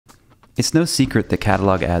It's no secret that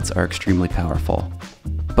catalog ads are extremely powerful.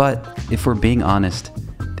 But if we're being honest,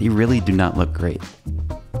 they really do not look great.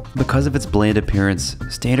 Because of its bland appearance,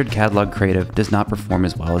 standard catalog creative does not perform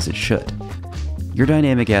as well as it should. Your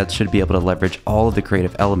dynamic ads should be able to leverage all of the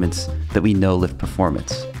creative elements that we know lift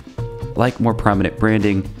performance, like more prominent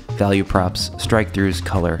branding, value props, strike-throughs,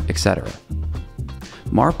 color, etc.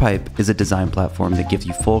 Marpipe is a design platform that gives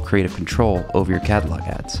you full creative control over your catalog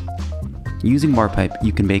ads. Using Marpipe,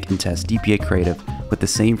 you can make and test DPA creative with the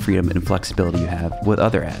same freedom and flexibility you have with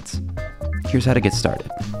other ads. Here's how to get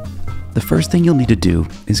started. The first thing you'll need to do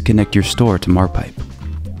is connect your store to Marpipe.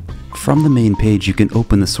 From the main page, you can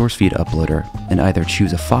open the source feed uploader and either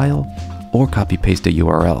choose a file or copy-paste a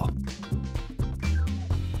URL.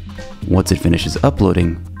 Once it finishes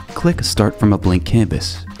uploading, click Start from a blank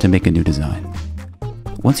canvas to make a new design.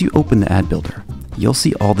 Once you open the ad builder, you'll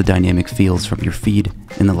see all the dynamic fields from your feed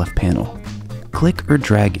in the left panel. Click or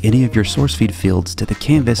drag any of your source feed fields to the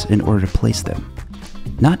canvas in order to place them.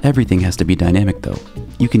 Not everything has to be dynamic though.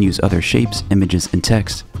 You can use other shapes, images, and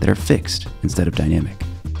text that are fixed instead of dynamic.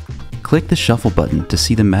 Click the Shuffle button to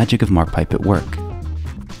see the magic of Marpipe at work.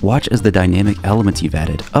 Watch as the dynamic elements you've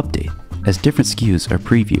added update as different SKUs are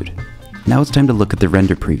previewed. Now it's time to look at the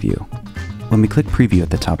render preview. When we click preview at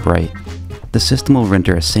the top right, the system will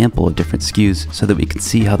render a sample of different SKUs so that we can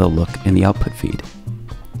see how they'll look in the output feed.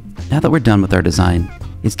 Now that we're done with our design,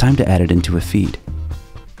 it's time to add it into a feed.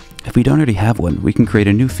 If we don't already have one, we can create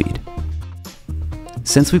a new feed.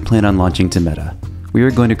 Since we plan on launching to Meta, we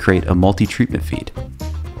are going to create a multi-treatment feed.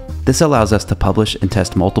 This allows us to publish and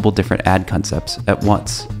test multiple different ad concepts at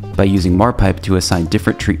once by using Marpipe to assign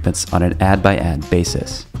different treatments on an ad-by-ad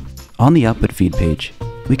basis. On the output feed page,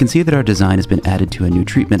 we can see that our design has been added to a new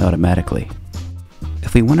treatment automatically.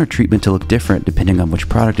 If we want our treatment to look different depending on which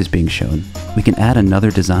product is being shown, we can add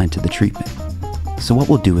another design to the treatment. So what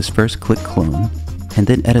we'll do is first click Clone, and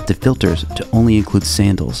then edit the filters to only include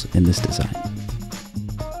sandals in this design.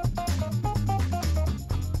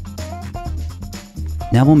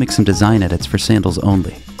 Now we'll make some design edits for sandals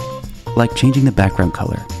only, like changing the background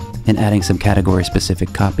color and adding some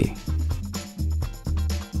category-specific copy.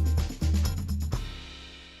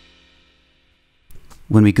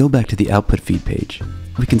 When we go back to the output feed page,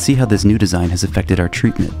 we can see how this new design has affected our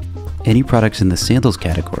treatment. Any products in the sandals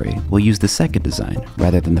category will use the second design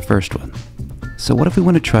rather than the first one. So what if we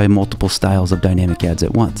want to try multiple styles of dynamic ads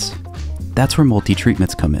at once? That's where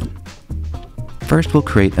multi-treatments come in. First, we'll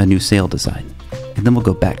create a new sale design, and then we'll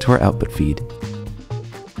go back to our output feed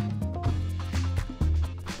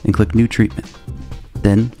and click New Treatment.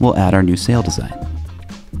 Then we'll add our new sale design.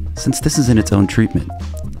 Since this is in its own treatment,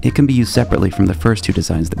 it can be used separately from the first two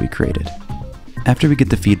designs that we created. After we get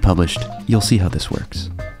the feed published, you'll see how this works.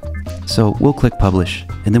 So we'll click Publish,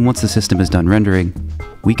 and then once the system is done rendering,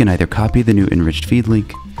 we can either copy the new enriched feed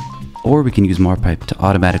link, or we can use Marpipe to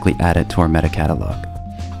automatically add it to our meta catalog.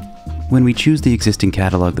 When we choose the existing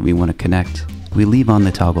catalog that we want to connect, we leave on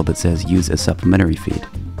the toggle that says Use as Supplementary Feed.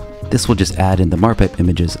 This will just add in the Marpipe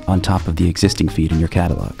images on top of the existing feed in your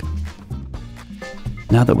catalog.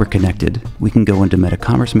 Now that we're connected, we can go into Meta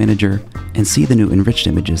Commerce Manager and see the new enriched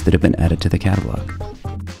images that have been added to the catalog.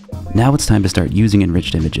 Now it's time to start using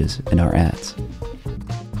enriched images in our ads.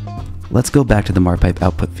 Let's go back to the Marpipe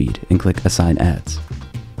output feed and click Assign Ads.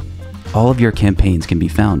 All of your campaigns can be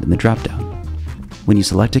found in the dropdown. When you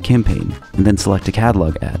select a campaign and then select a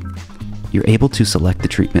catalog ad, you're able to select the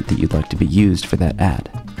treatment that you'd like to be used for that ad.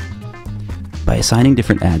 By assigning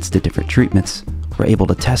different ads to different treatments, we're able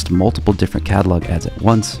to test multiple different catalog ads at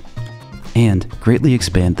once and greatly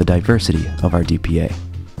expand the diversity of our DPA.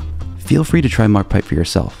 Feel free to try Marpipe for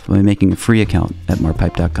yourself by making a free account at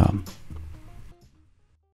marpipe.com.